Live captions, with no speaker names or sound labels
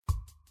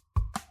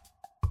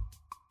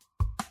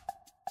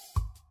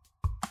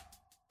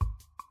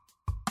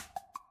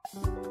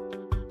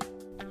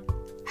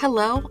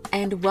Hello,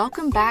 and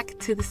welcome back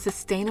to the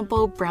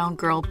Sustainable Brown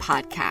Girl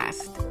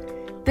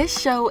podcast. This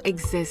show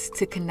exists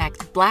to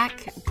connect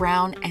Black,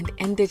 Brown, and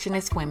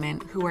Indigenous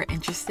women who are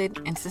interested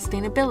in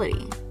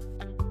sustainability.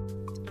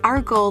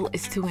 Our goal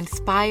is to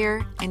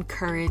inspire,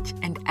 encourage,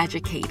 and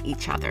educate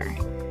each other,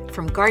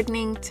 from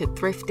gardening to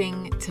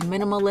thrifting to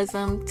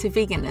minimalism to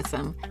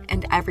veganism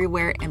and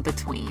everywhere in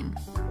between.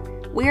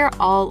 We are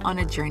all on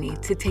a journey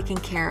to taking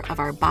care of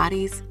our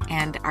bodies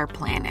and our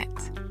planet.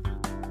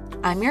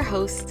 I'm your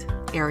host,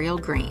 Ariel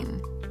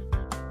Green.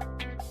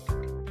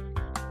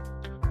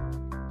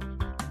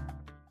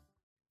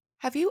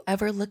 Have you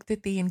ever looked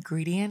at the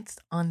ingredients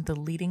on the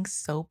leading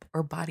soap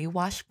or body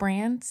wash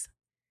brands?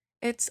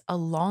 It's a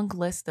long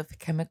list of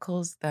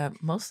chemicals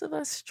that most of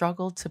us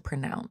struggle to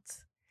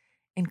pronounce.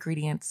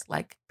 Ingredients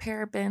like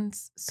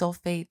parabens,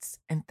 sulfates,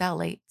 and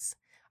phthalates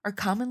are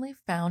commonly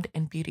found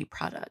in beauty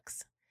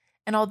products.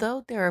 And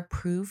although they're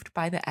approved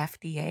by the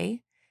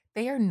FDA,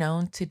 they are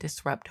known to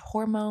disrupt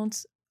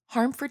hormones,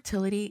 harm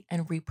fertility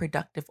and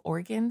reproductive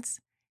organs,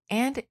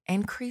 and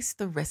increase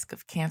the risk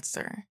of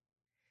cancer.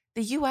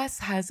 The US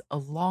has a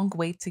long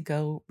way to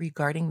go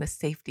regarding the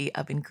safety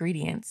of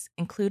ingredients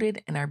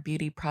included in our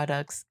beauty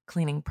products,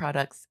 cleaning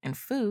products, and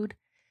food,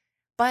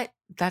 but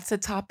that's a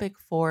topic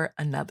for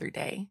another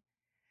day.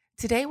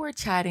 Today, we're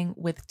chatting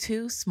with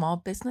two small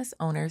business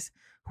owners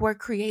who are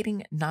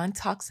creating non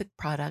toxic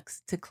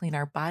products to clean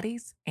our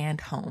bodies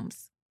and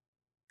homes.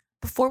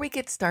 Before we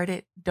get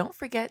started, don't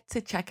forget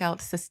to check out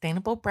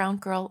Sustainable Brown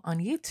Girl on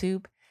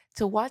YouTube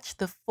to watch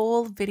the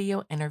full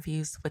video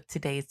interviews with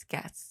today's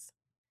guests.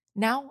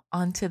 Now,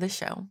 on to the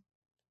show.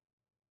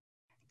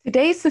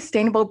 Today's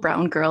Sustainable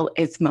Brown Girl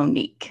is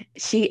Monique.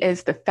 She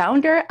is the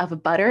founder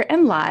of Butter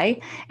and Lye,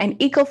 an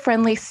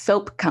eco-friendly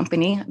soap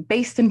company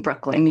based in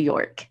Brooklyn, New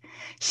York.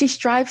 She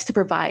strives to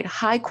provide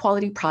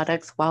high-quality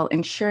products while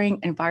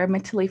ensuring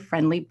environmentally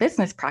friendly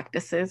business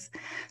practices,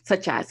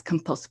 such as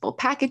compostable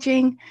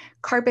packaging,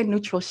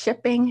 carbon-neutral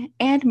shipping,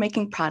 and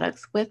making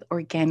products with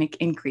organic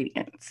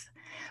ingredients.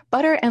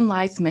 Butter and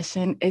Lye's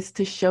mission is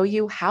to show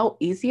you how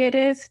easy it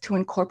is to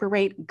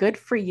incorporate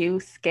good-for-you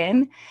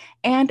skin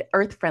and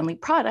earth-friendly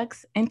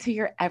products into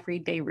your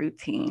everyday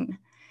routine.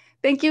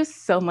 Thank you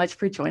so much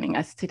for joining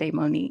us today,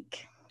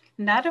 Monique.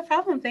 Not a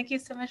problem. Thank you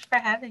so much for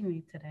having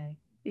me today.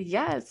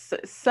 Yes.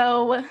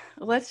 So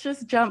let's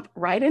just jump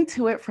right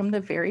into it from the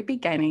very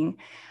beginning.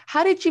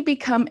 How did you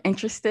become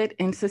interested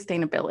in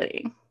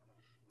sustainability?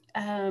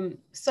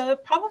 So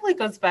it probably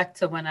goes back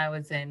to when I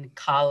was in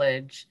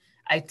college.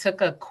 I took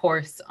a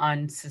course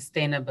on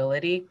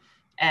sustainability,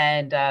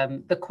 and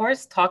the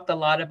course talked a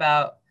lot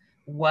about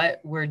what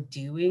we're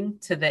doing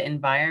to the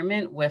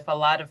environment with a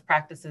lot of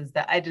practices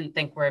that I didn't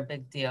think were a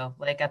big deal.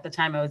 Like at the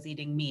time I was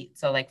eating meat,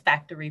 so like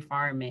factory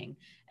farming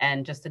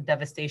and just the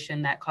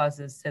devastation that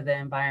causes to the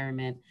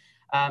environment.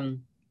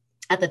 Um,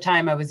 at the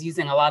time I was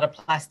using a lot of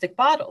plastic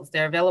bottles.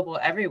 They're available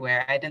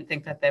everywhere. I didn't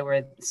think that they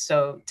were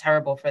so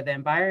terrible for the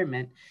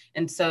environment.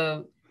 And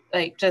so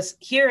like just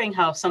hearing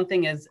how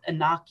something as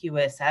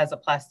innocuous as a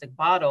plastic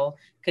bottle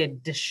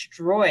could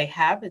destroy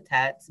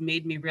habitats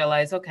made me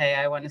realize, okay,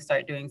 I want to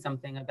start doing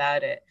something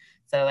about it.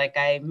 So like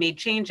I made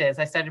changes.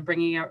 I started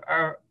bringing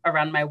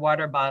around my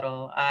water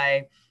bottle.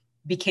 I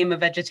became a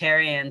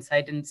vegetarian, so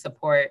I didn't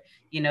support,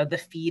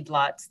 the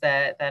feedlots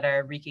that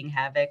are wreaking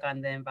havoc on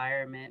the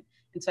environment.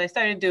 And so I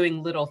started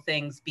doing little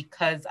things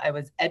because I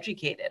was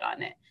educated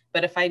on it.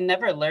 But if I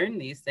never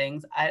learned these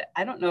things,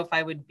 I don't know if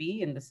I would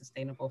be in the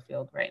sustainable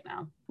field right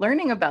now.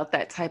 Learning about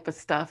that type of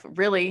stuff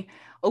really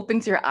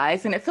opens your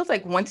eyes. And it feels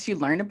like once you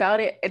learn about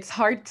it, it's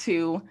hard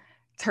to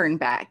turn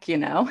back,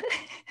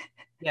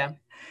 Yeah.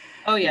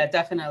 Oh, yeah,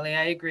 definitely.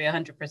 I agree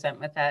 100%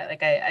 with that.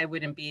 Like I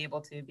wouldn't be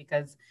able to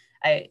because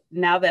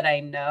now that I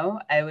know,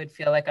 I would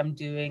feel like I'm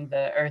doing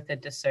the earth a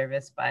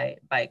disservice by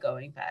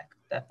going back.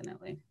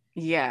 Definitely.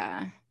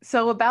 Yeah.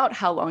 So about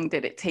how long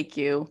did it take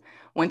you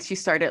once you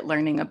started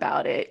learning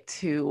about it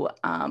to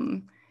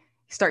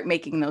start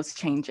making those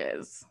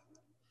changes?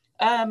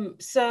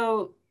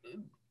 So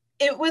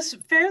it was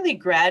fairly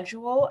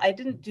gradual. I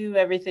didn't do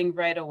everything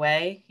right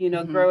away.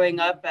 Growing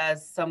up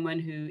as someone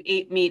who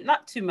ate meat,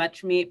 not too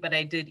much meat, but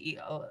I did eat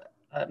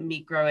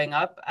meat growing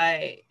up.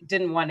 I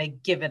didn't want to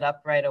give it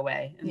up right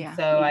away. And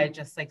so I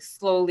just like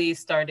slowly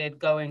started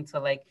going to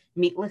like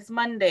meatless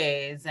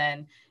Mondays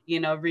and,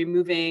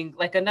 removing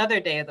like another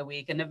day of the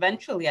week. And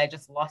eventually I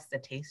just lost the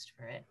taste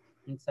for it.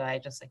 And so I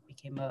just like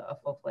became a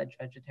full-fledged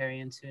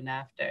vegetarian soon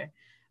after.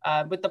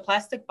 With the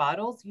plastic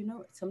bottles,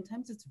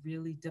 sometimes it's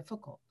really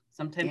difficult.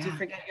 Sometimes you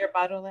forget your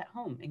bottle at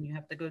home and you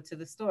have to go to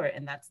the store,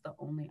 and that's the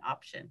only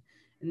option.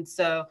 And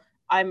so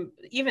I'm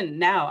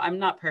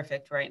not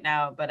perfect right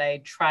now, but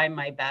I try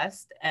my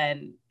best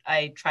and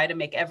I try to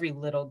make every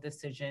little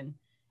decision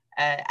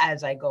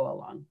as I go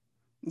along.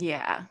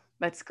 Yeah,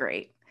 that's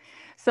great.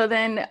 So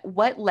then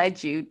what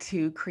led you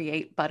to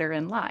create Butter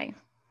and Lye?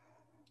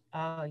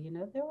 Oh,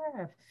 there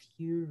were a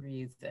few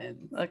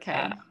reasons.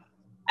 Okay.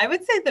 I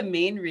would say the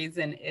main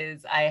reason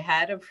is I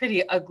had a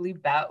pretty ugly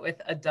bout with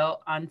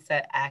adult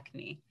onset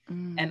acne.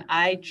 And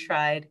I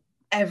tried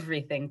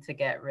everything to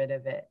get rid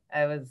of it.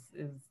 It was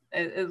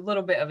a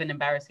little bit of an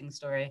embarrassing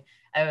story.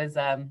 I was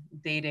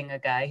dating a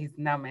guy. He's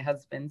now my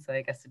husband, so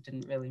I guess it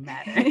didn't really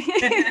matter.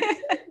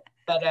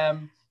 But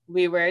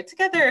we were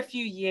together a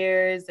few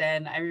years,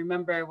 and I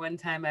remember one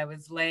time I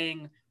was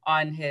laying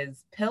on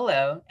his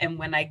pillow, and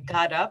when I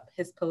got up,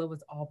 his pillow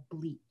was all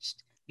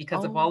bleached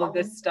because of all of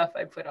this stuff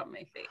I put on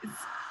my face.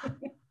 Oh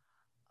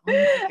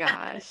my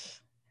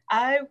gosh.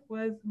 I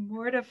was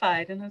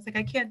mortified, and I was like,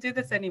 I can't do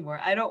this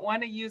anymore. I don't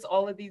want to use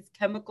all of these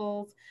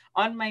chemicals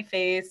on my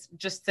face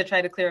just to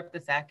try to clear up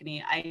this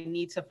acne. I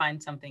need to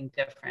find something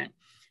different.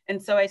 And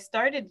so I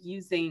started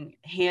using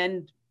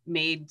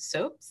handmade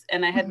soaps,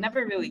 and I had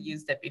never really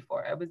used it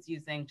before. I was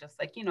using just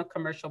like,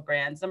 commercial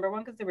brands. Number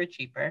one, because they were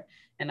cheaper,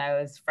 and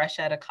I was fresh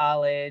out of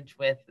college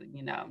with,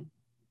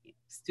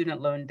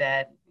 student loan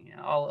debt,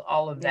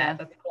 all of that.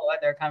 That's a whole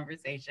other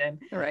conversation.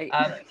 Right.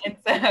 And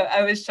so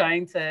I was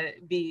trying to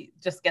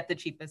just get the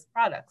cheapest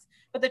products,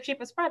 but the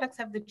cheapest products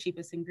have the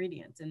cheapest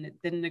ingredients, and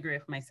it didn't agree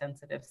with my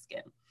sensitive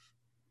skin.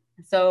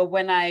 So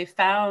when I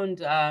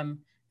found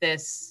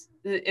this,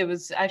 it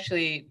was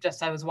actually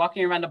just, I was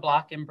walking around a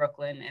block in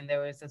Brooklyn, and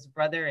there was this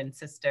brother and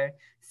sister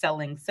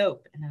selling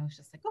soap. And I was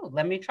just like, oh,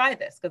 let me try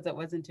this, because it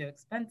wasn't too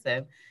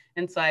expensive.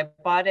 And so I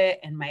bought it,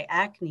 and my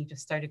acne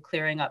just started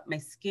clearing up. My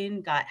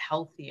skin got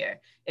healthier.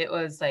 It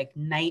was like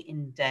night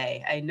and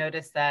day. I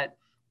noticed that,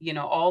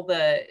 all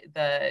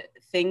the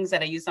things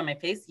that I used on my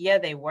face, yeah,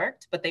 they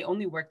worked, but they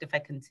only worked if I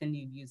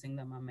continued using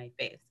them on my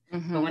face.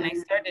 But when I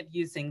started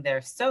using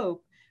their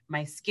soap,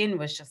 my skin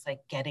was just like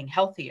getting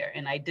healthier,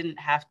 and I didn't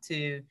have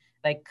to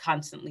like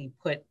constantly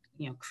put,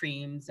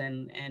 creams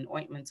and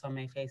ointments on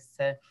my face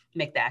to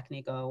make the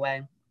acne go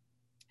away.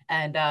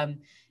 And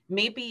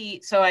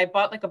so I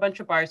bought like a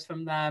bunch of bars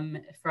from them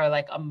for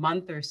like a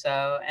month or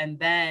so, and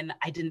then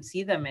I didn't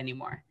see them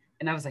anymore.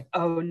 And I was like,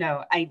 oh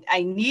no,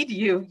 I need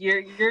you.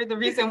 You're the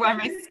reason why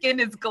my skin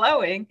is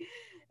glowing.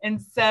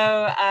 And so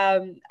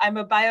I'm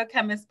a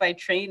biochemist by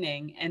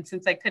training. And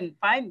since I couldn't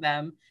find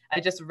them, I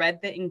just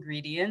read the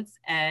ingredients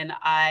and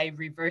I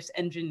reverse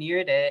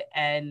engineered it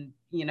and,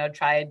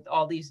 tried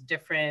all these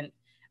different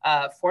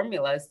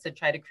formulas to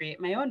try to create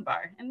my own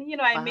bar. And,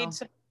 I made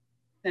some,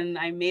 and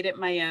I made it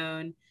my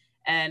own.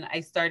 And I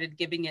started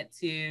giving it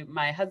to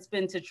my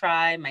husband to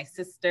try, my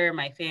sister,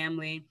 my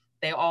family.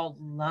 They all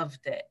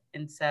loved it.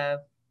 And so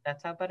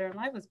that's how Butter and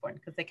Lye was born,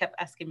 because they kept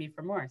asking me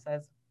for more. So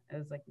I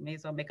was like, may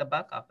as well make a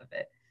buck off of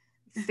it.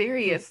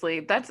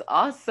 Seriously, that's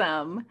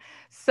awesome.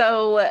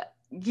 So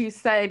you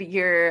said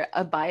you're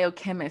a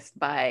biochemist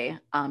by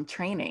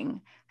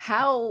training.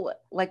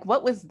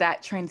 What was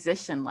that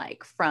transition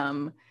like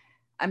from,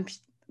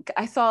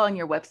 I saw on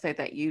your website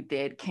that you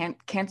did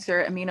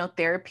cancer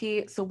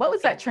immunotherapy. So what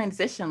was that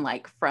transition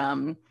like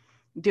from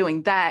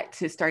doing that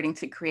to starting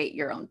to create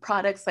your own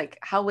products? Like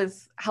how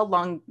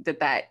long did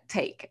that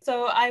take?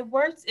 So I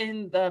worked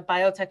in the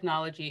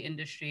biotechnology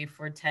industry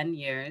for 10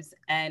 years.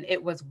 And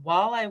it was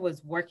while I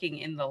was working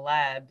in the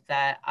lab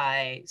that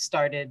I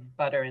started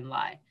Butter and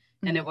Lye.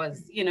 And it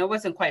was, it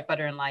wasn't quite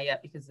Butter and Lye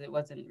yet, because it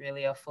wasn't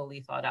really a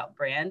fully thought out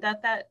brand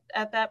at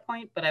that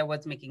point, but I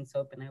was making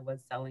soap and I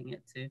was selling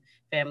it to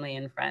family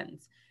and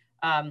friends.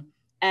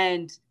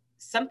 And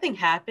something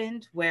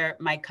happened where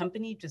my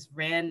company just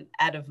ran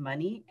out of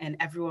money and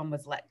everyone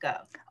was let go.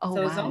 Oh,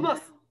 so wow.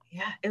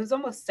 it was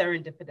almost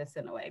serendipitous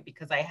in a way,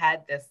 because I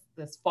had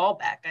this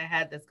fallback. I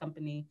had this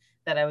company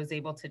that I was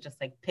able to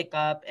just like pick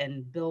up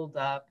and build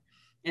up.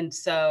 And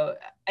so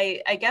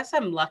I guess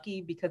I'm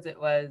lucky because it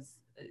was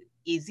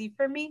easy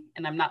for me,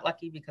 and I'm not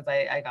lucky because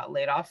I got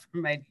laid off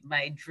from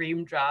my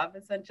dream job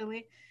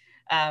essentially.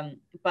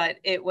 But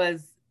it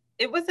was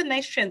a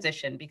nice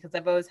transition because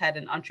I've always had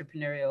an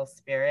entrepreneurial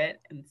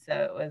spirit, and so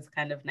it was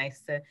kind of nice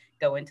to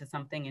go into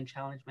something and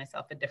challenge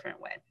myself a different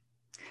way.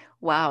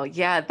 Wow,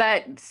 yeah,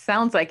 that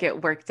sounds like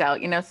it worked out.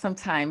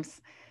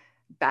 Sometimes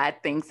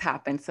bad things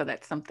happen so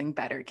that something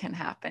better can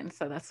happen.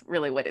 So that's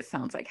really what it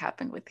sounds like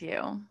happened with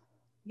you.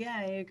 Yeah,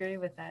 I agree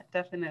with that,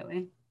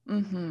 definitely.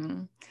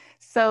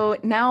 So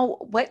now,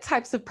 what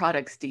types of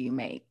products do you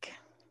make?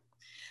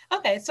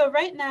 Okay, so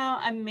right now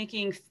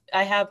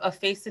I have a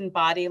face and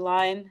body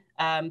line.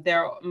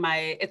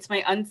 It's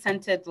my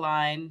unscented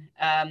line.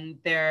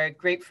 They're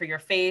great for your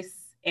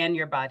face and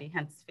your body,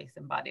 hence face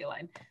and body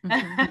line.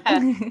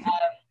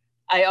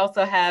 I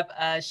also have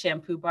a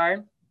shampoo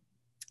bar,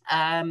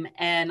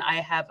 and I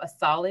have a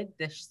solid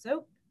dish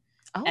soap.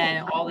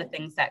 And all the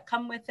things that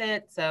come with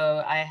it.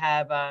 So I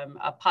have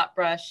a pot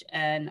brush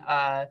and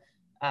a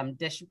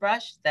dish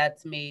brush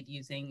that's made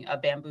using a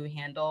bamboo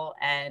handle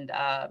and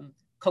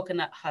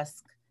coconut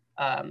husk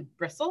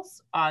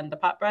bristles on the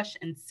pot brush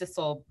and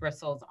sisal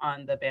bristles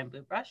on the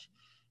bamboo brush.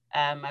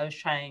 I was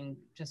trying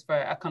just for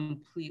a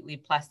completely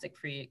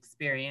plastic-free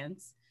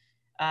experience.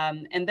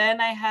 And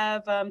then I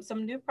have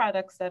some new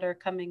products that are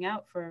coming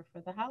out for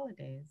the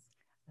holidays.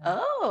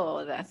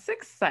 Oh, that's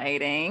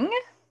exciting.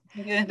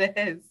 It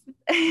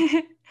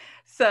is.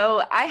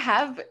 So I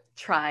have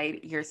tried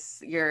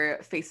your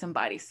face and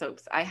body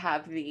soaps. I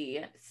have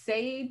the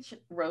sage,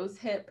 rose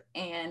hip,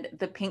 and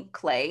the pink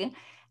clay.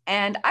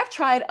 And I've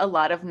tried a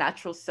lot of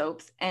natural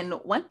soaps. And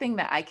one thing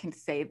that I can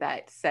say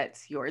that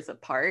sets yours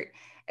apart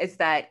is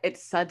that it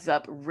suds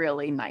up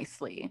really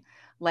nicely.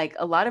 Like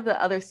a lot of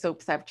the other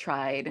soaps I've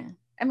tried,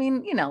 I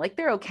mean, like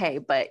they're okay,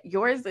 but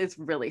yours is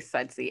really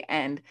sudsy.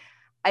 And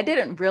I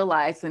didn't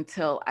realize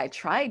until I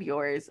tried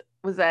yours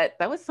was that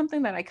that was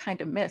something that I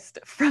kind of missed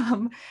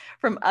from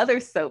other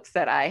soaps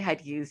that I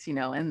had used,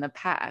 in the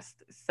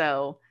past.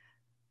 So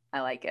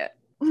I like it.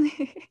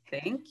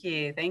 Thank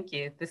you. Thank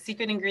you. The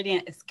secret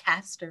ingredient is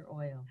castor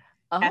oil.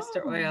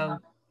 Castor Oh. oil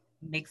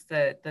makes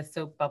the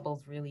soap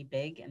bubbles really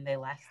big and they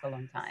last a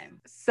long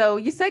time. So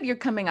you said you're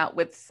coming out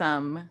with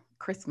some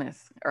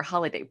Christmas or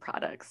holiday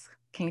products.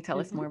 Can you tell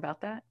us Mhm. more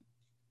about that?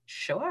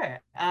 Sure.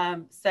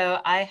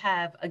 So I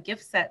have a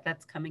gift set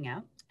that's coming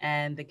out,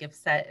 and the gift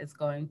set is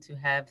going to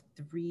have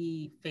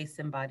 3 face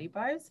and body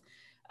bars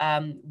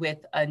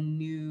with a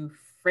new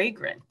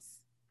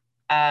fragrance.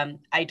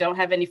 I don't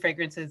have any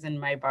fragrances in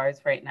my bars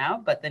right now,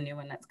 but the new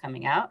one that's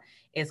coming out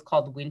is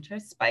called Winter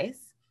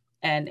Spice,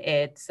 and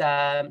it's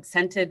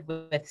scented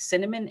with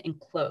cinnamon and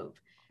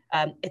clove.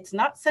 It's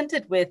not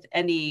scented with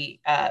any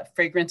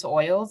fragrance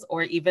oils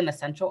or even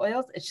essential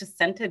oils. It's just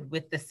scented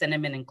with the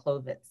cinnamon and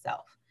clove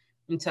itself.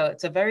 And so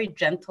it's a very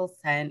gentle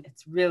scent.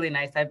 It's really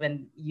nice. I've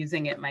been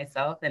using it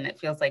myself, and it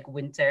feels like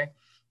winter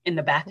in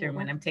the bathroom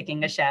when Cool. I'm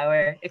taking a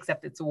shower,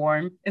 except it's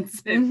warm.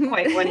 It's Mhm.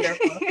 quite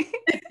wonderful.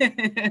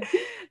 That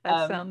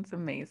um, sounds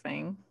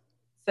amazing.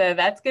 so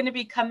that's going to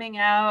be coming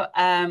out.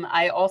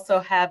 I also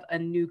have a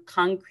new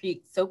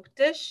concrete soap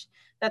dish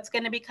that's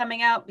going to be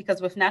coming out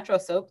because with natural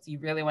soaps, you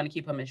really want to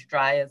keep them as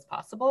dry as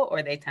possible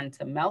or they tend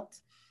to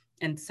melt.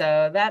 And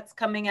so that's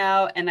coming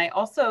out. And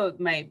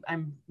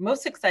I'm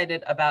most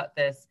excited about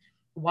this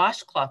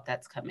washcloth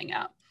that's coming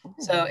out.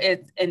 So Ooh.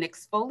 it's an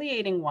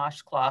exfoliating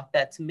washcloth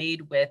that's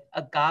made with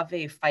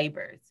agave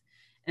fibers.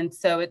 And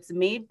so it's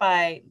made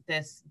by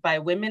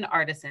women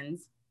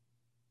artisans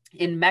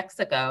in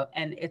Mexico,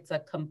 and it's a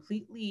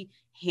completely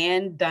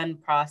hand done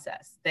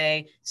process.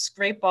 They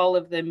scrape all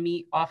of the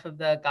meat off of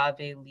the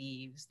agave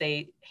leaves,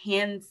 they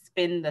hand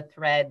spin the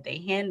thread, they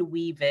hand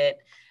weave it.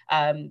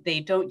 They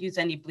don't use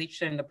any bleach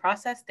during the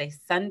process. They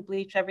sun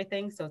bleach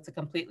everything. So it's a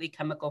completely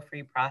chemical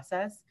free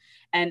process.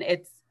 And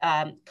it's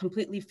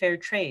completely fair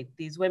trade.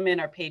 These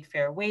women are paid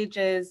fair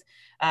wages.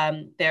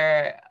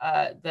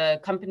 The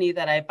company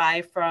that I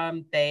buy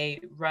from, they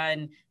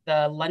run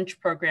the lunch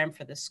program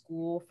for the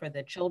school for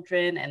the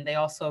children, and they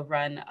also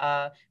run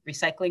a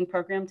recycling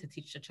program to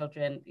teach the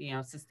children,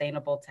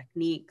 sustainable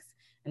techniques.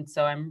 And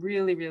so I'm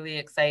really, really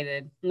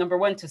excited, number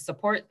one, to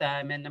support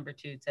them, and number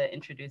two, to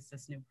introduce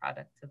this new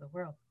product to the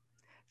world.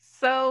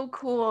 So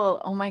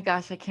cool. Oh my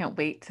gosh, I can't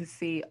wait to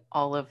see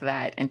all of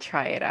that and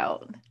try it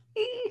out.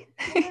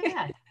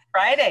 Yeah.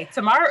 Friday,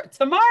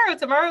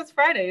 tomorrow's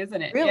Friday,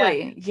 isn't it? Yeah.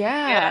 Really?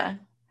 Yeah. Yeah.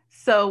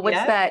 So what's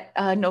Yeah.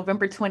 that?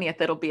 November 20th,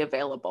 it'll be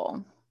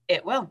available.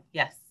 It will.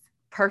 Yes.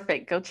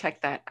 Perfect. Go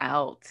check that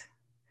out.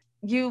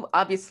 You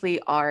obviously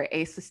are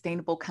a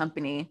sustainable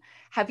company.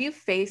 Have you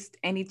faced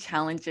any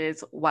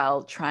challenges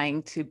while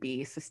trying to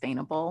be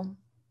sustainable?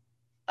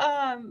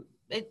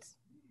 It's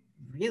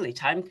really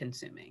time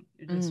consuming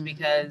just Mm,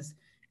 because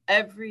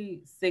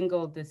every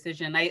single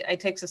decision, I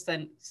take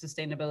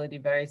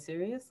sustainability very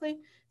seriously.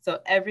 So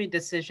every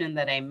decision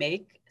that I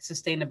make,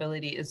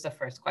 sustainability is the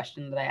first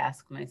question that I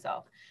ask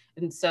myself.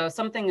 And so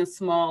something as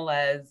small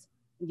as,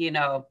 you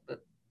know,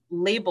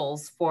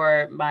 labels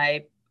for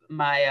my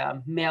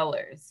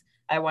mailers.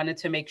 I wanted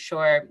to make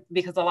sure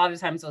because a lot of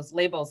times those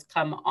labels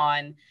come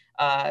on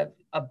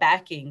a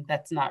backing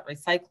that's not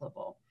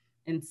recyclable.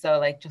 And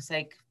so just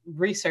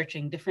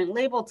researching different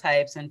label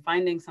types and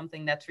finding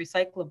something that's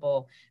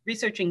recyclable,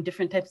 researching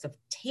different types of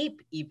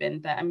tape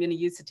even that I'm going to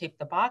use to tape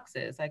the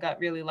boxes. I got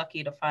really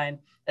lucky to find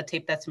a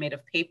tape that's made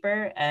of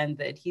paper and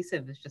the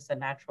adhesive is just a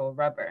natural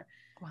rubber.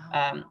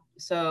 wow.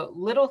 So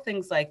little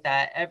things like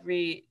that,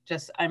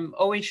 I'm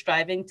always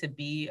striving to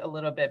be a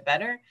little bit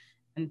better.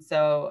 And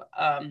so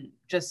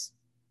just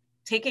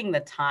taking the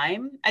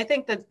time, I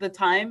think that the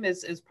time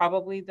is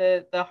probably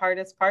the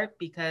hardest part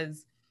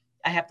because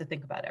I have to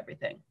think about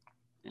everything,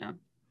 you know.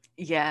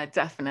 Yeah,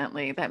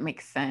 definitely. That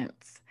makes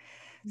sense.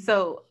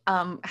 So,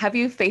 have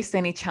you faced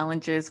any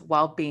challenges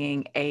while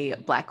being a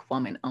Black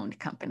woman owned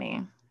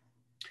company?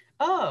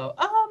 Oh,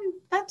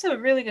 that's a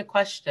really good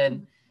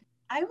question.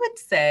 I would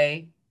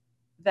say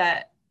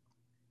that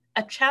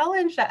a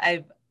challenge that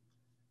I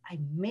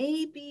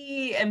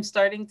maybe am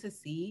starting to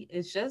see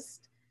is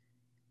just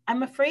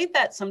I'm afraid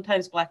that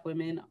sometimes Black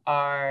women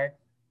are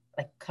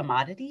like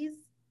commodities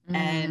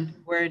and Mm,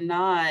 we're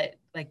not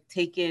like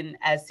taken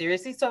as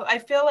seriously. So I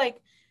feel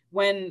like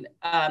when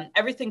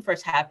everything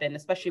first happened,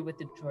 especially with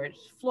the George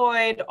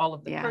Floyd, all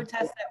of the yeah,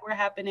 protests that were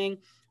happening,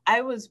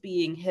 I was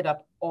being hit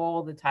up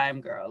all the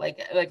time, girl.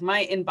 Like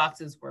my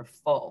inboxes were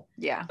full.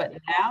 yeah. But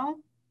now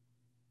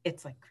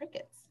it's like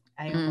crickets.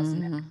 I almost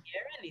never Mm,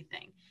 hear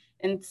anything.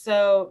 And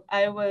so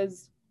I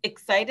was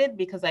excited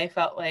because I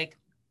felt like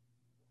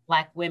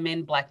Black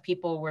women, Black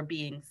people were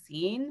being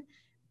seen.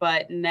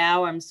 But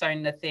now I'm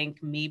starting to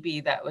think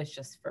maybe that was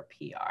just for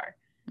PR.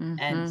 And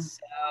Mm-hmm. so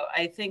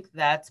I think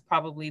that's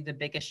probably the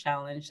biggest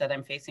challenge that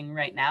I'm facing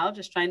right now,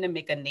 just trying to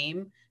make a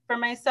name for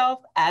myself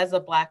as a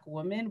Black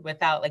woman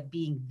without like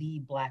being the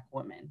Black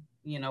woman,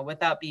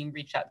 without being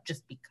reached out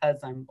just because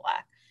I'm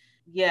Black.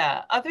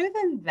 Yeah, other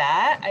than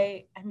that,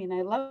 I mean,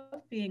 I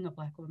love being a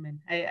Black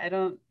woman. I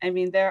don't, I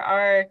mean, there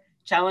are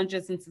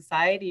challenges in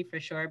society for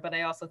sure, but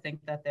I also think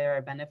that there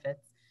are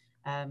benefits.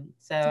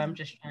 So I'm Yeah.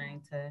 just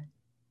trying to,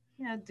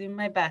 do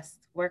my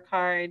best, work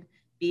hard,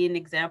 be an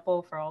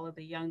example for all of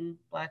the young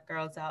Black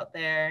girls out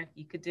there.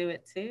 You could do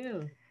it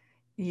too.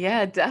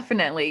 Yeah,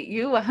 definitely.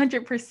 You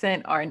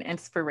 100% are an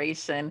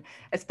inspiration,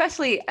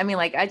 especially, I mean,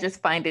 like, I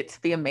just find it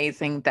to be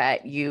amazing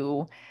that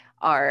you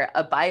are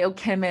a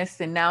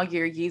biochemist and now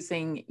you're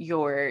using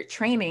your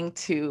training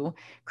to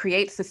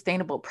create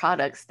sustainable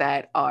products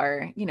that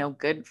are,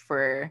 good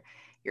for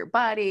your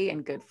body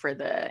and good for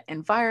the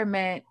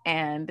environment.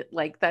 And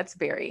like, that's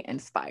very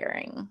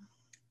inspiring.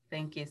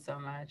 Thank you so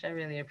much. I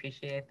really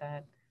appreciate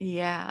that.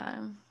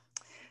 Yeah.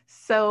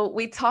 So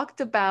we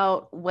talked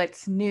about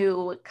what's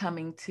new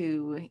coming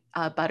to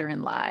Butter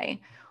and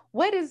Lie.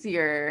 What is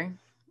your,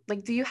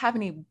 like, do you have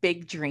any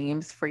big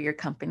dreams for your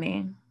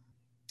company?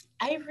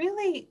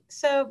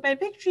 So my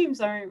big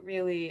dreams aren't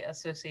really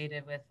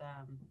associated with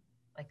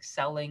like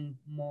selling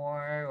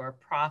more or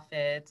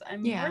profits.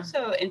 I'm more Yeah.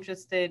 so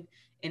interested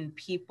in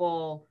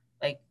people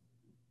like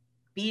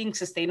being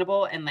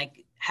sustainable and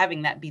like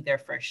having that be their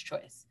first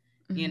choice.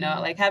 Hmm.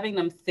 Like having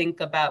them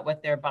think about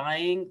what they're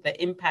buying,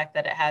 the impact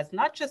that it has,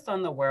 not just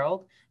on the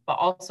world, but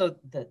also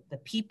the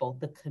people,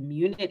 the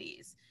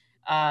communities,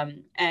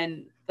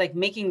 and like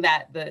making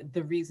that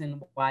the reason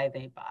why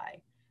they buy.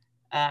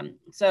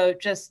 So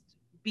just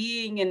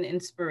being an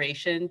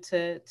inspiration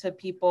to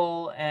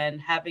people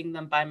and having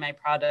them buy my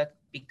product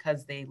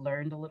because they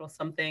learned a little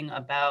something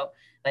about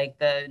like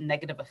the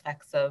negative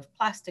effects of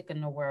plastic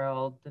in the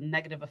world, the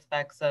negative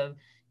effects of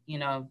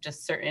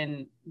just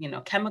certain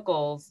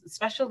chemicals,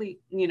 especially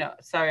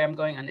sorry, I'm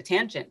going on a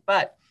tangent,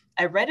 but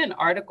I read an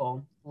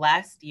article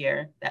last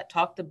year that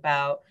talked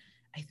about,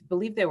 I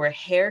believe there were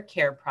hair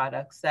care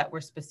products that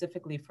were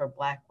specifically for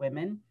Black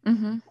women,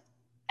 Hmm.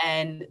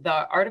 and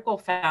the article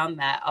found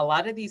that a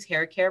lot of these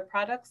hair care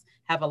products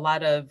have a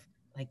lot of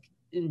like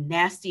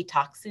nasty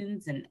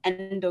toxins and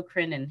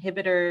endocrine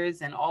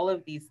inhibitors and all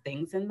of these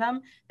things in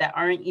them that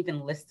aren't even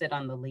listed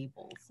on the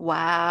labels.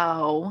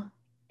 Wow.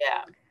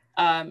 Yeah.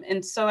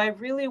 And so I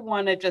really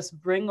want to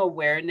just bring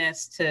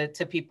awareness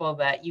to people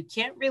that you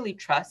can't really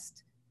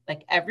trust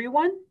like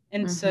everyone.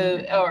 And so,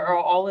 Hmm. or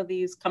all of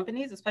these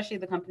companies, especially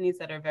the companies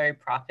that are very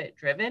profit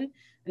driven.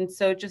 And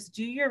so just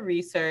do your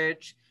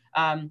research.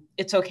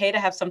 It's okay to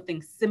have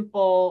something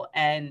simple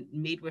and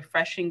made with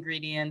fresh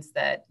ingredients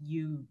that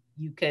you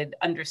could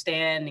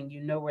understand and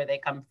you know where they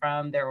come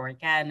from. They're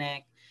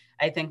organic.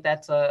 I think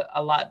that's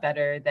a lot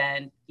better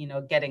than,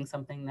 getting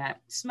something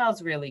that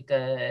smells really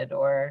good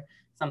or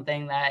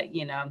something that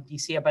you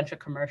see a bunch of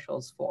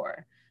commercials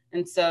for.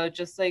 And so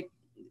just like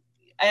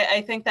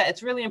I think that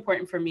it's really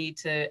important for me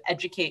to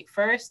educate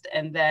first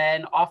and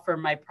then offer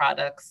my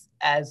products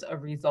as a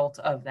result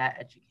of that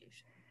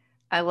education.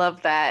 I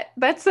love that.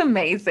 That's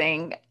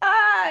amazing.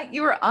 Ah,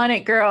 you were on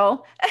it,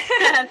 girl.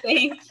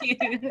 Thank you.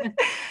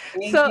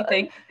 Thank So you.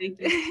 Thank you.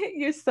 Thank you.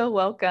 you're so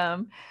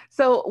welcome.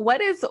 So, what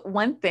is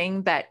one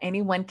thing that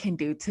anyone can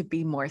do to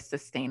be more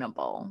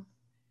sustainable?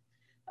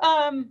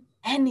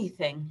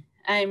 Anything.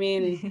 I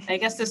mean, I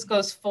guess this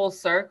goes full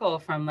circle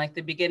from like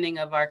the beginning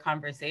of our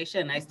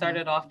conversation. I Mhm.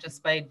 started off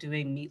just by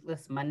doing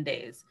meatless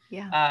Mondays.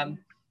 Yeah. Um,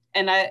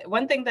 and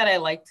one thing that I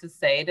like to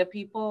say to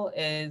people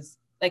is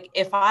like,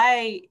 if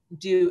I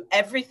do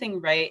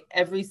everything right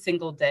every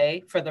single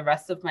day for the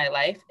rest of my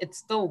life, it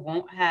still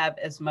won't have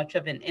as much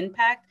of an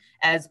impact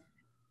as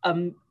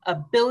a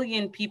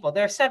billion people.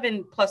 There are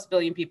 7+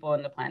 billion people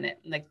on the planet,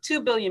 like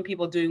 2 billion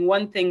people doing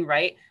one thing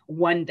right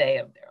one day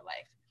of their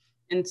life.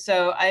 And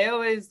so I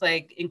always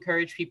like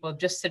encourage people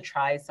just to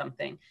try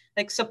something,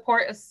 like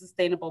support a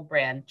sustainable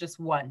brand just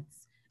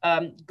once.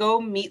 Go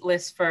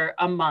meatless for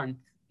a month,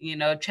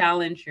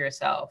 challenge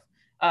yourself.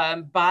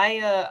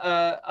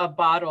 Buy a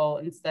bottle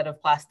instead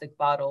of plastic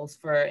bottles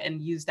and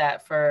use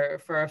that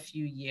for a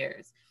few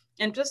years.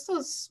 And just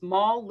those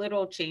small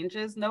little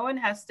changes, no one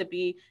has to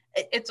be,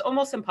 it's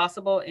almost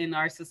impossible in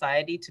our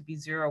society to be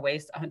zero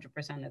waste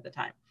 100% of the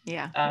time.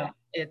 Yeah.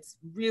 It's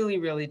really,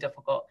 really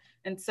difficult.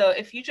 And so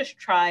if you just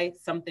try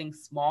something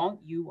small,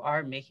 you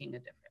are making a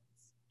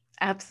difference.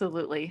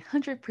 Absolutely.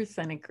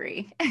 100%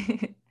 agree.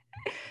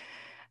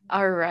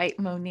 All right,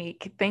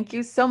 Monique. Thank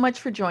you so much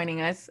for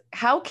joining us.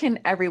 How can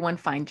everyone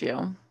find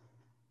you?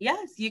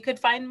 Yes, you could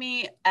find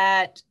me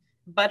at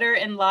Butter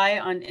and Lie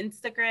on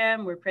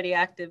Instagram. We're pretty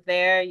active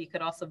there. You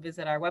could also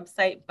visit our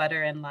website,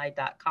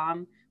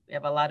 butterandlie.com. We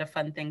have a lot of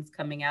fun things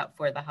coming out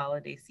for the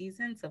holiday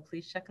season, so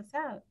please check us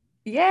out.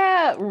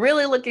 Yeah,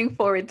 really looking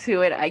forward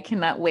to it. I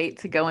cannot wait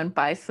to go and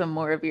buy some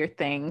more of your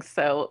things.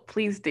 So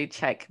please do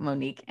check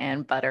Monique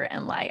and Butter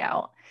and Lie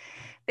out.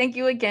 Thank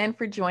you again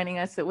for joining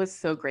us. It was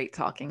so great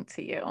talking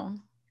to you.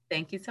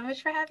 Thank you so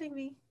much for having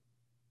me.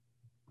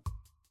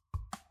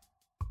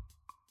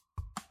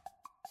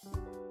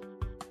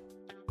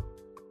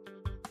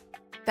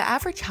 The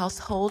average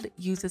household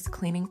uses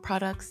cleaning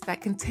products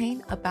that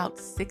contain about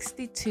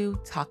 62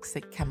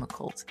 toxic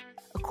chemicals,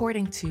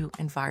 according to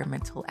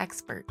environmental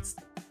experts.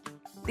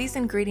 These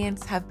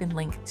ingredients have been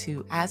linked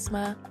to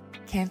asthma,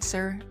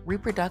 cancer,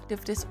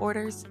 reproductive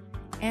disorders,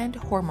 and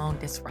hormone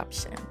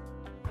disruption.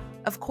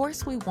 Of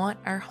course, we want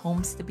our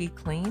homes to be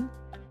clean,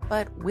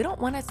 but we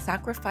don't want to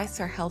sacrifice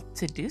our health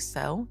to do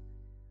so.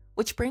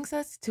 Which brings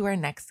us to our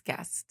next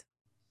guest.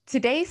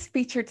 Today's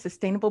featured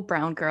sustainable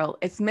brown girl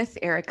is Miss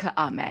Erica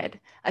Ahmed,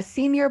 a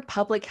senior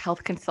public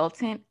health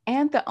consultant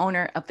and the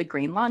owner of The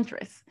Green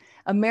Laundress,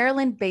 a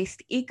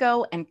Maryland-based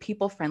eco and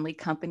people-friendly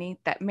company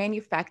that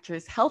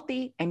manufactures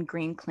healthy and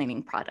green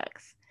cleaning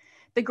products.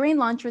 The Green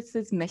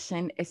Laundress's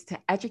mission is to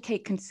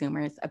educate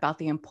consumers about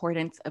the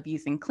importance of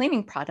using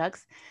cleaning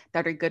products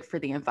that are good for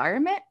the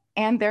environment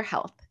and their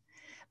health.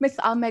 Ms.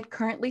 Ahmed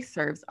currently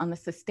serves on the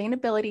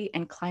Sustainability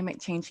and Climate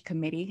Change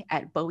Committee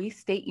at Bowie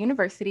State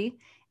University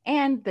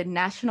and the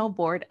National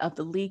Board of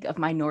the League of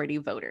Minority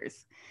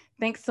Voters.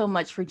 Thanks so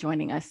much for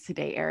joining us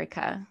today,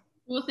 Erica.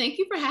 Well, thank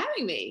you for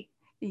having me.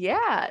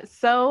 Yeah,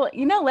 so,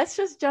 let's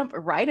just jump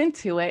right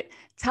into it.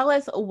 Tell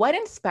us, what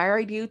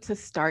inspired you to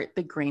start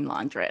The Green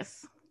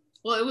Laundress?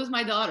 Well, it was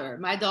my daughter.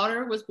 My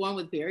daughter was born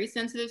with very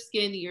sensitive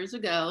skin years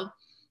ago.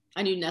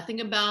 I knew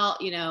nothing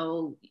about,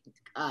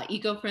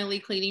 eco-friendly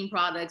cleaning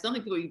products. I don't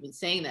think people were even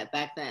saying that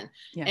back then.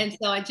 Yeah. And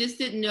so I just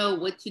didn't know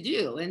what to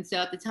do. And so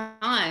at the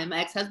time, my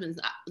ex-husband's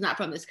not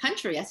from this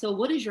country. I said,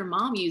 what is your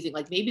mom using?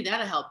 Like, maybe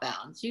that'll help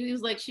out. And she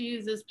was like, she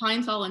uses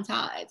Pine Sol and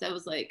Tides. I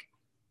was like,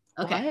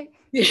 okay.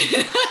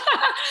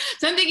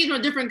 So I'm thinking from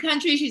a different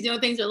country. She's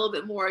doing things that are a little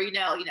bit more,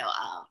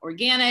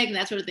 organic and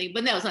that sort of thing.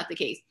 But no, it's not the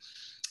case.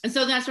 And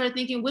so then I started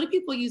thinking, what did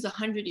people use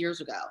 100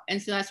 years ago?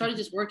 And so I started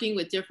just working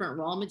with different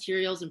raw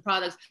materials and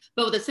products,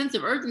 but with a sense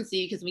of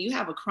urgency, because when you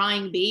have a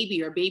crying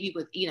baby or a baby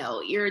with,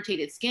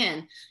 irritated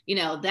skin,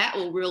 that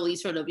will really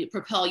sort of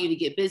propel you to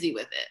get busy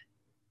with it.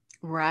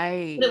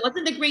 Right. But it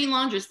wasn't The Green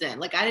Laundress then.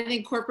 Like, I didn't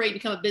incorporate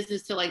become a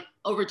business till like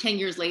over 10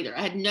 years later.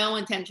 I had no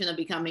intention of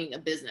becoming a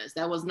business.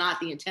 That was not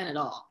the intent at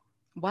all.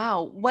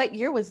 Wow. What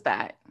year was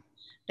that?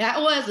 That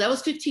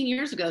was 15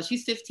 years ago.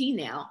 She's 15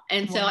 now.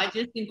 And so I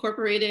just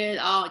incorporated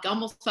like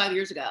almost 5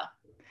 years ago,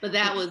 but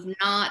that was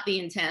not the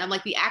intent. I'm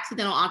like the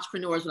accidental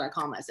entrepreneur is what I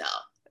call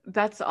myself.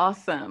 That's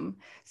awesome.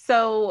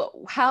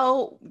 So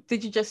how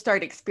did you just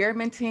start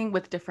experimenting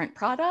with different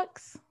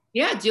products?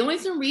 Yeah, doing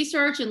some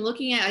research and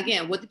looking at,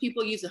 again, what did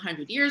people use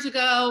 100 years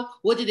ago?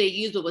 What did they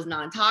use but was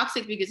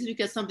non-toxic?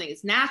 Because something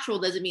is natural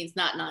doesn't mean it's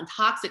not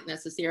non-toxic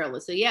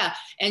necessarily. So yeah,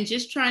 and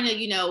just trying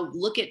to,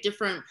 look at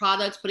different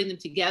products, putting them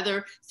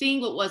together,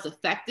 seeing what was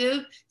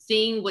effective,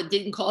 seeing what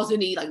didn't cause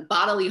any like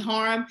bodily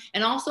harm,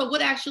 and also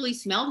what actually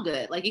smelled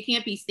good. Like, it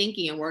can't be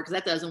stinky and work, because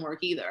that doesn't work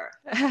either.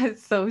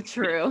 So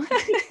true.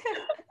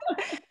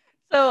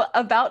 So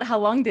about how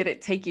long did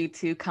it take you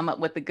to come up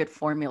with a good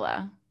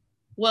formula?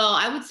 Well,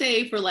 I would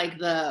say for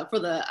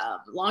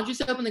the laundry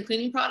soap and the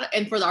cleaning product,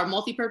 and for our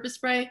multi-purpose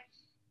spray,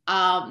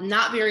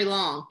 not very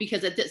long,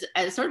 because at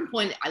a certain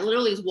point, I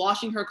literally was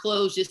washing her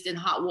clothes just in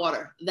hot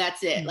water.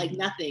 That's it, like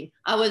nothing.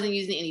 I wasn't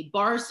using any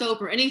bar soap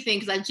or anything,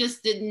 because I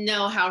just didn't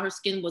know how her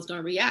skin was going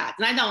to react.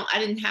 And I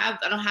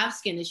don't have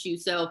skin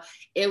issues, so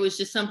it was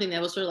just something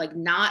that was sort of like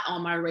not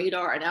on my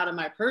radar and out of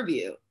my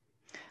purview.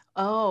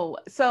 Oh,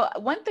 so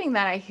one thing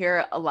that I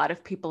hear a lot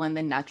of people in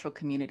the natural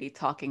community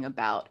talking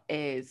about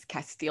is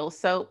Castile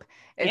soap.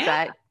 Is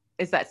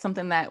that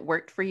something that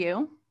worked for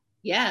you?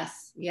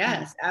 Yes,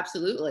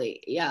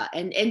 absolutely. Yeah.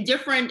 And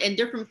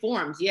different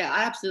forms. Yeah,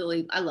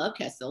 I love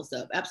Castile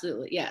soap.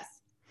 Absolutely. Yes.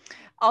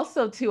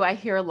 Also too, I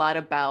hear a lot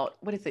about,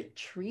 what is it?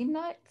 Tree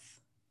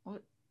nuts?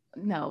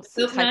 No,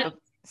 soap nut.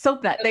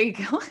 Soap nut. There you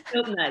go.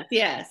 Soap nuts.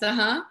 Yes.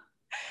 I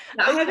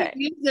haven't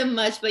used them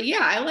much, but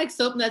yeah, I like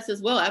soap nuts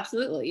as well.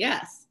 Absolutely.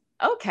 Yes.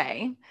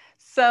 Okay.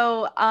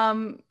 So,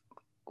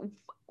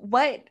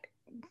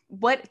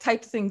 what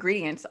types of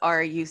ingredients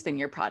are used in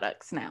your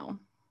products now?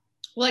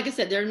 Well, like I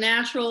said, they're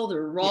natural,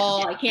 they're raw.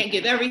 Yeah. I can't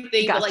give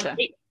everything, Gotcha. But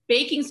like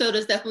baking soda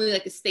is definitely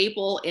like a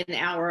staple in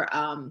our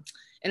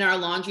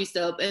laundry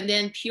soap. And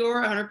then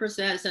pure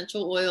 100%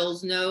 essential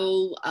oils,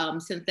 no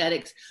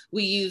synthetics.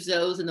 We use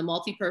those in the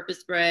multi-purpose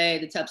spray,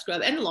 the tub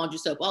scrub, and the laundry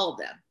soap, all of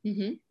them.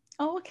 Mm-hmm.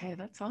 Oh, okay.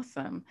 That's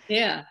awesome.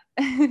 Yeah.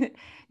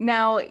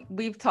 Now,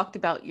 we've talked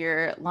about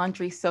your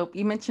laundry soap.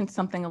 You mentioned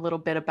something a little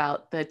bit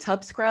about the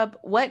tub scrub.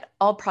 What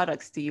all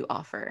products do you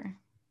offer?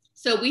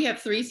 So we have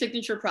 3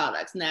 signature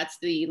products, and that's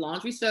the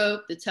laundry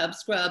soap, the tub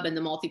scrub, and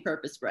the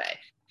multi-purpose spray.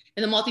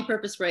 And the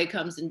multi-purpose spray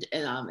comes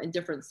in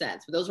different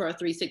scents, but those are our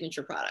 3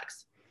 signature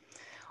products.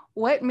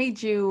 What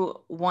made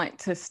you want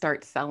to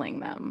start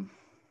selling them?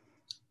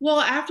 Well,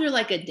 after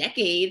like a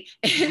decade,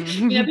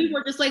 people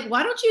are just like,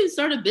 why don't you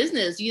start a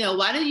business?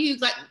 Why don't you,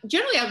 like,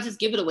 generally I would just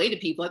give it away to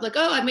people. I'd be like,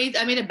 oh, I made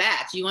a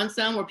batch. You want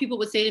some? Or people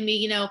would say to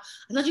me, I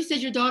thought you said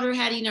your daughter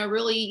had,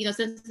 really,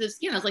 sensitive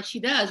skin. I was like, she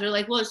does. Or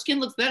like, well, her skin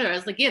looks better. I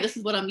was like, yeah, this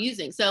is what I'm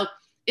using. So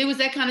it was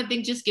that kind of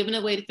thing, just giving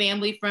away to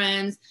family,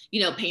 friends,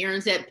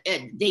 parents at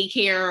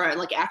daycare or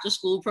like after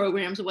school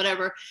programs or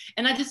whatever.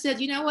 And I just said,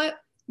 you know what?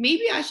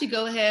 maybe I should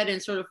go ahead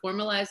and sort of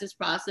formalize this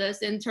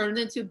process and turn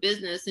it into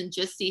business and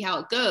just see how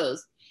it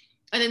goes.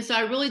 And then so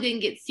I really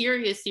didn't get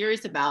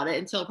serious about it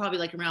until probably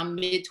like around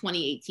mid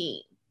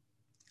 2018.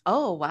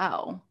 Oh,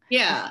 wow.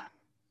 Yeah.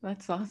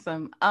 That's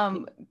awesome.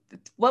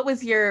 What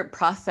was your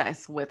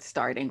process with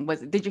starting?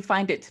 Did you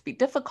find it to be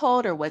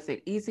difficult, or was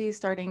it easy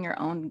starting your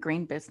own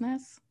green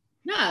business?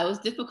 No, it was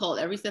difficult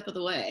every step of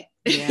the way.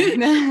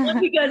 Yeah.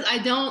 Because I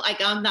don't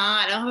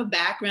have a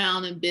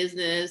background in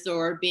business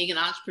or being an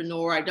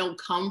entrepreneur. I don't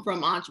come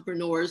from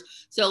entrepreneurs.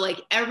 So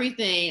like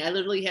everything, I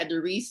literally had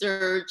to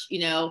research,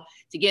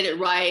 to get it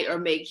right or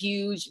make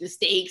huge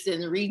mistakes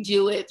and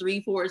redo it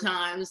 3-4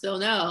 times. So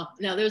no,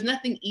 there's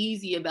nothing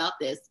easy about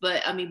this.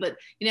 But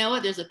you know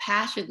what? There's a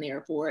passion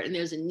there for it and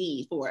there's a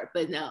need for it.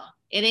 But no,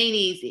 it ain't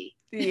easy.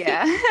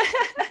 Yeah.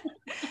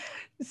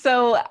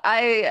 So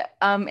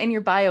in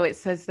your bio, it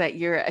says that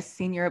you're a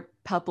senior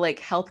public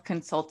health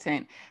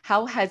consultant.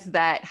 How has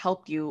that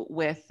helped you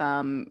with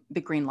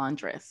the Green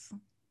Laundress?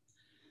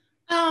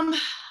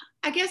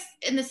 I guess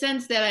in the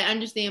sense that I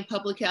understand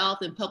public health,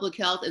 and public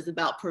health is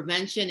about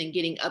prevention and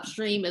getting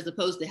upstream, as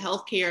opposed to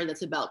healthcare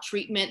that's about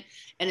treatment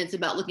and it's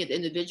about looking at the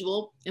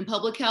individual. In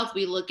public health,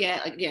 we look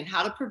at, again,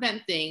 how to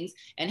prevent things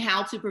and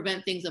how to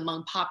prevent things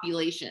among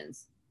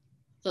populations.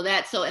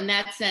 So in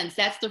that sense,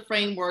 that's the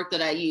framework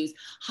that I use.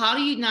 How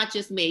do you not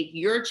just make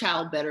your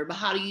child better, but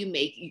how do you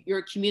make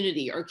your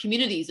community or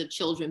communities of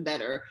children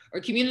better,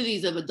 or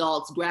communities of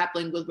adults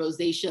grappling with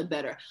rosacea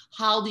better?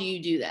 How do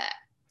you do that?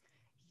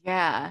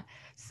 Yeah.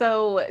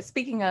 So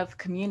speaking of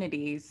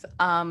communities,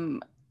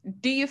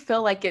 do you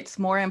feel like it's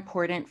more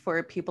important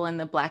for people in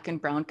the Black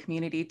and Brown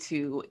community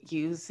to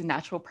use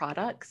natural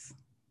products?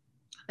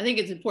 I think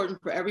it's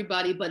important for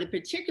everybody, but in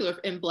particular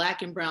in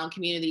Black and Brown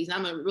communities.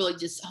 I'm going to really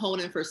just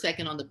hone in for a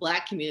second on the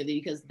Black community,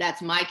 because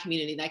that's my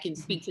community and I can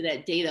speak to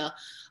that data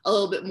a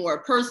little bit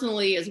more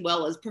personally as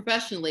well as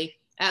professionally.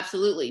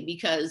 Absolutely,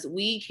 because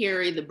we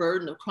carry the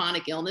burden of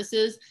chronic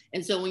illnesses.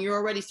 And so when you're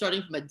already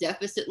starting from a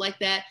deficit like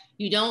that,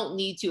 you don't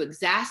need to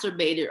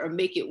exacerbate it or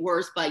make it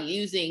worse by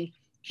using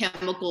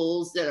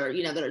chemicals that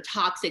are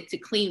toxic to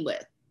clean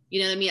with.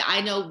 You know what I mean?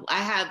 I know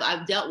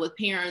I've dealt with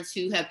parents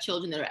who have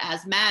children that are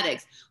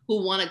asthmatics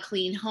who want a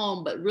clean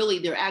home, but really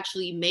they're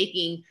actually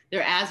making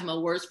their asthma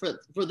worse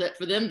for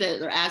them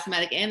that are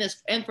asthmatic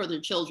and for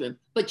their children.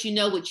 But you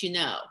know what you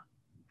know.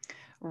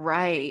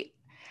 Right.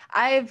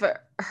 I've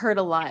heard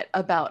a lot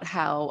about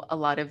how a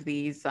lot of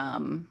these,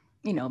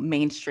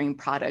 mainstream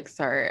products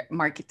are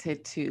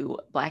marketed to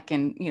Black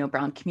and,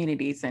 Brown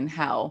communities, and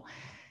how,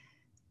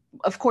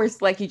 of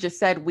course, like you just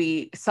said,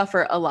 we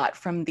suffer a lot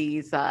from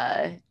these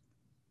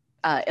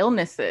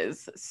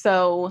illnesses.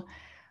 So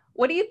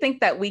what do you think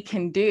that we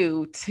can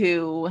do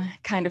to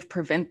kind of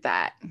prevent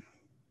that?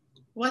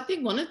 Well, I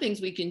think one of the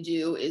things we can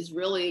do is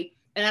really,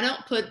 and I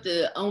don't put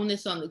the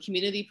onus on the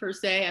community per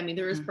se. I mean,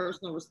 there is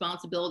personal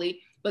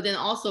responsibility, but then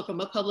also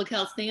from a public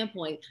health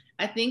standpoint,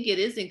 I think it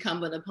is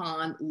incumbent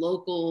upon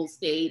local,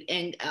 state,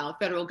 and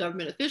federal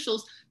government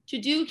officials to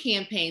do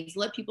campaigns,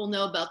 let people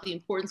know about the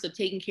importance of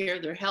taking care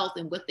of their health,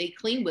 and what they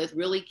clean with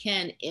really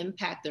can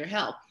impact their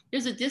health.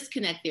 There's a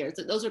disconnect there.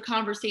 So those are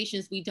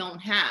conversations we don't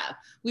have.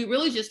 We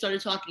really just started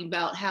talking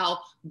about how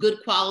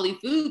good quality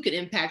food could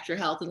impact your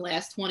health in the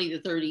last 20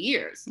 to 30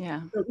 years.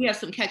 Yeah. So we have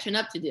some catching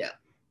up to do.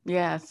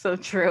 Yeah, so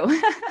true.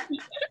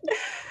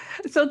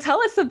 So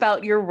tell us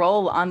about your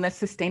role on the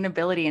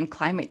Sustainability and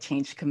Climate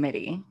Change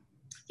Committee.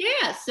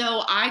 Yeah,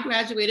 so I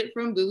graduated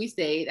from Bowie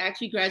State. I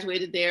actually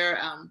graduated there,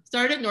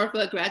 started at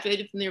Norfolk,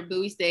 graduated from there,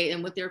 Bowie State,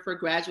 and went there for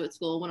graduate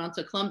school, went on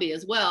to Columbia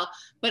as well.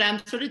 But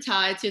I'm sort of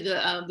tied to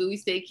the Bowie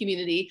State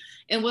community.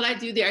 And what I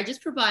do there, I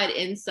just provide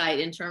insight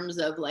in terms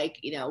of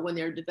when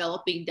they're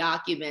developing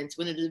documents,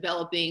 when they're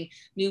developing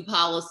new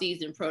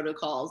policies and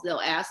protocols, they'll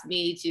ask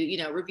me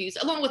to, review,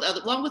 along with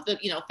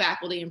the,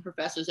 faculty and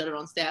professors that are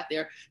on staff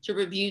there, to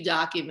review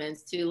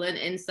documents, to lend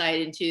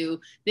insight into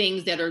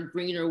things that are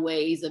greener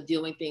ways of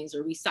doing things,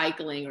 or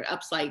recycling or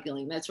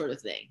upcycling, that sort of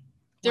thing.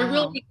 They're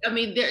really,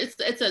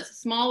 it's a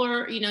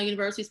smaller,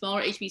 university,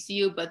 smaller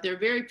HBCU, but they're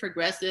very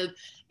progressive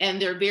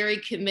and they're very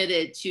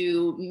committed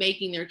to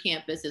making their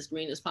campus as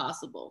green as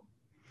possible.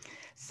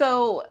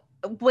 So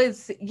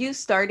was you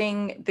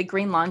starting the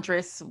Green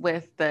Laundress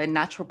with the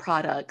natural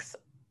products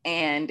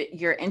and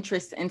your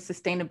interest in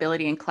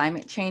sustainability and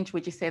climate change,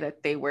 would you say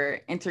that they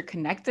were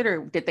interconnected,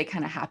 or did they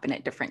kind of happen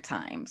at different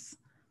times?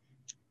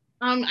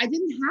 I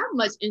didn't have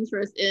much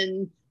interest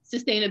in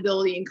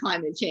sustainability and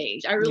climate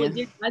change. I really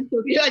didn't. I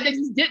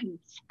just didn't.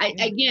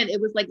 Again, it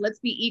was like, let's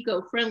be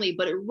eco-friendly,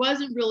 but it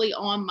wasn't really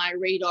on my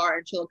radar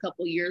until a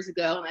couple of years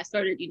ago. And I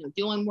started,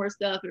 doing more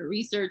stuff and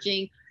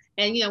researching.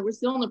 And, we're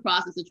still in the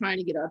process of trying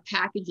to get our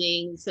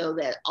packaging so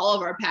that all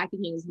of our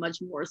packaging is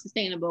much more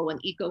sustainable and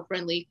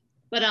eco-friendly.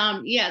 But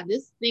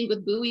this thing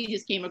with Bowie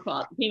just came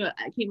up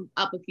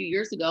a few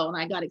years ago, and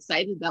I got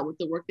excited about what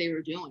the work they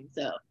were doing.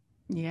 So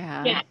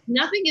yeah,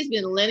 nothing has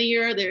been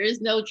linear. There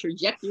is no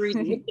trajectory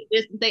to look at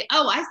this and say,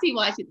 oh, I see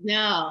why I should.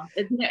 No,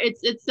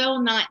 it's so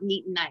not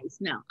neat and nice.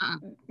 No.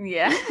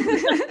 Yeah,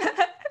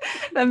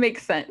 that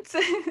makes sense.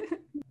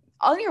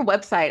 On your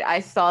website, I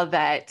saw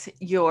that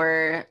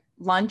your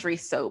laundry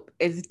soap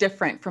is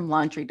different from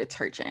laundry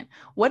detergent.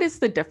 What is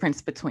the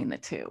difference between the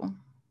two?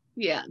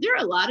 Yeah, there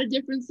are a lot of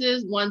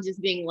differences. One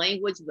just being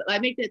language, but I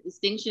make that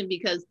distinction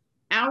because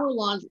our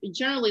laundry,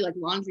 generally like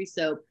laundry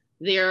soap,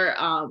 we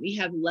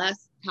have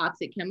less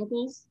toxic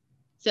chemicals.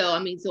 So, I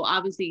mean, so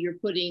obviously you're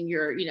putting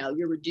you're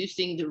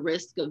reducing the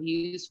risk of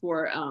use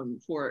for,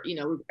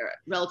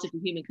 relative to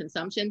human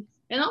consumption.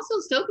 And also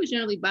soap is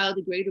generally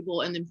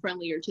biodegradable and then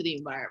friendlier to the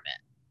environment.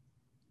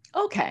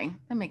 Okay,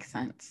 that makes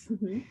sense.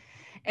 Mm-hmm.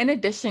 In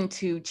addition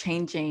to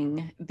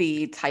changing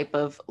the type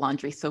of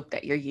laundry soap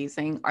that you're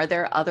using, are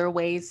there other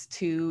ways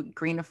to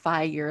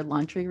greenify your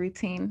laundry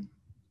routine?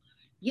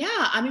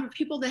 Yeah, I mean,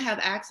 people that have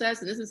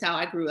access, and this is how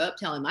I grew up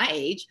telling my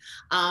age,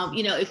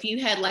 if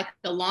you had like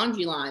a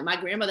laundry line, my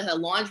grandmother had a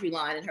laundry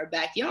line in her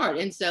backyard.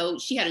 And so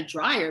she had a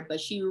dryer, but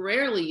she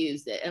rarely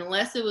used it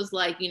unless it was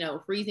like,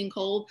 freezing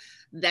cold.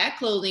 That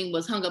clothing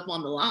was hung up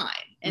on the line.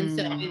 And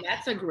so, I mean,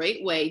 that's a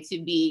great way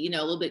to be, a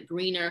little bit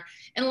greener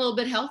and a little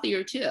bit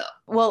healthier too.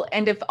 Well,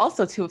 and if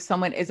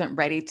someone isn't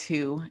ready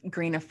to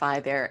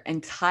greenify their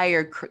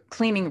entire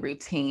cleaning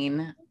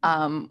routine,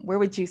 where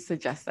would you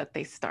suggest that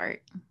they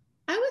start?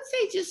 I would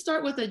say just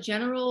start with a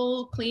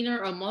general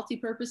cleaner or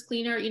multi-purpose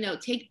cleaner.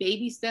 Take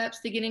baby steps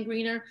to getting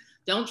greener.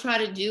 Don't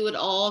try to do it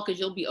all because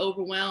you'll be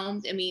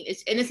overwhelmed. I mean,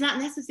 it's not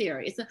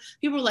necessary.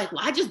 People are like, well,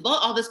 I just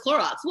bought all this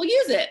Clorox. Well,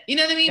 use it. You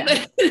know what I mean?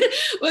 Yeah.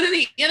 But in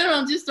the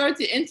interim, just start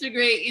to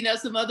integrate,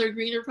 some other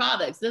greener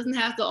products. It doesn't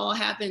have to all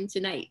happen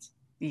tonight.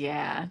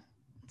 Yeah,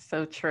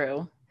 so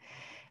true.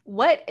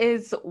 What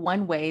is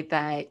one way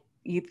that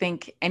you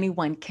think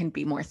anyone can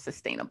be more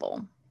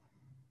sustainable?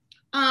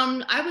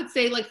 I would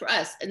say, like for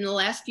us, in the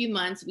last few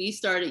months, we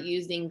started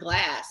using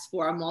glass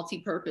for our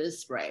multi-purpose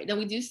spray. Now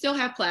we do still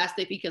have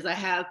plastic because I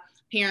have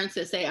parents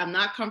that say, I'm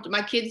not comfortable.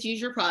 My kids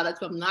use your products,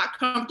 but I'm not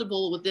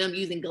comfortable with them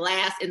using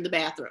glass in the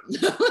bathroom.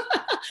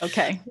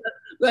 Okay.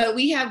 But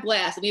we have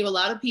glass, and we have a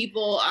lot of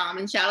people,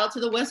 and shout out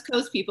to the West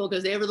Coast people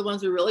because they were the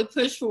ones who really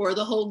pushed for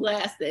the whole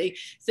glass thing.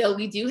 So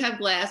we do have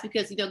glass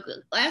because,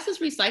 glass is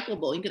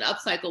recyclable. You can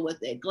upcycle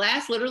with it.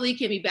 Glass literally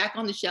can be back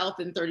on the shelf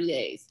in 30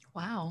 days.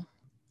 Wow.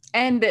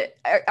 And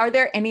are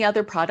there any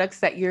other products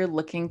that you're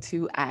looking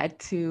to add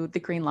to the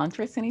Green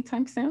Laundress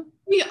anytime soon?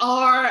 We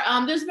are.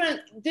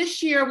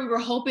 This year we were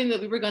hoping that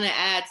we were going to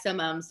add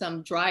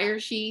some dryer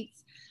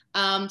sheets.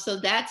 So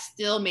that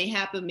still may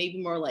happen,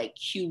 maybe more like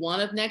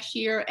Q1 of next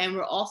year. And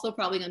we're also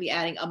probably going to be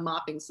adding a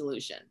mopping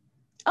solution.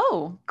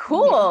 Oh,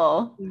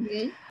 cool.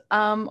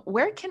 Mm-hmm.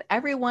 Where can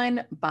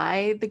everyone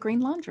buy the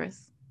Green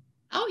Laundress?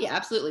 Oh, yeah,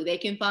 absolutely. They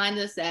can find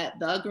us at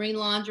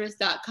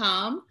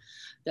thegreenlaundress.com.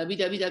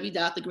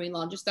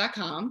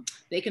 www.thegreenlaundress.com.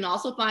 They can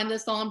also find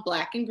us on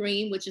Black and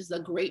Green, which is a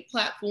great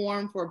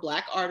platform for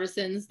Black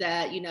artisans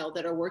that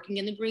are working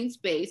in the green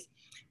space.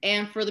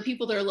 And for the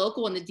people that are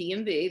local in the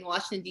DMV,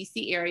 Washington,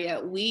 D.C.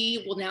 area,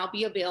 we will now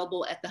be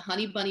available at the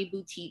Honey Bunny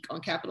Boutique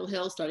on Capitol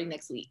Hill starting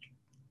next week.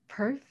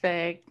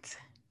 Perfect.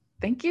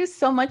 Thank you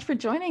so much for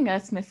joining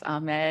us, Ms.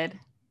 Ahmed.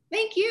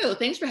 Thank you.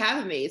 Thanks for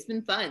having me. It's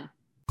been fun.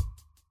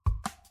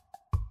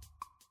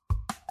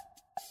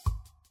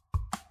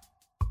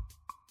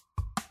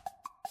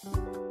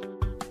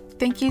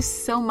 Thank you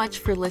so much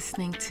for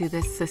listening to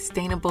this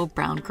Sustainable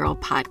Brown Girl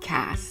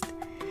podcast.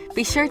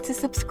 Be sure to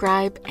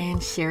subscribe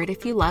and share it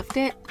if you loved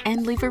it,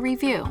 and leave a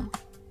review.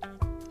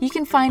 You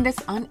can find us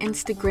on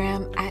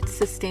Instagram at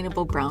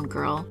Sustainable Brown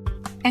Girl,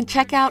 and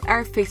check out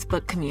our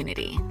Facebook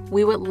community.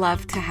 We would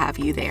love to have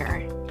you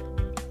there.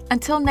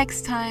 Until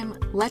next time,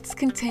 let's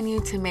continue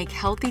to make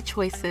healthy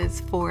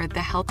choices for the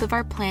health of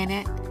our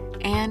planet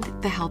and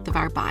the health of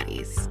our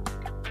bodies.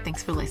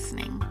 Thanks for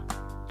listening.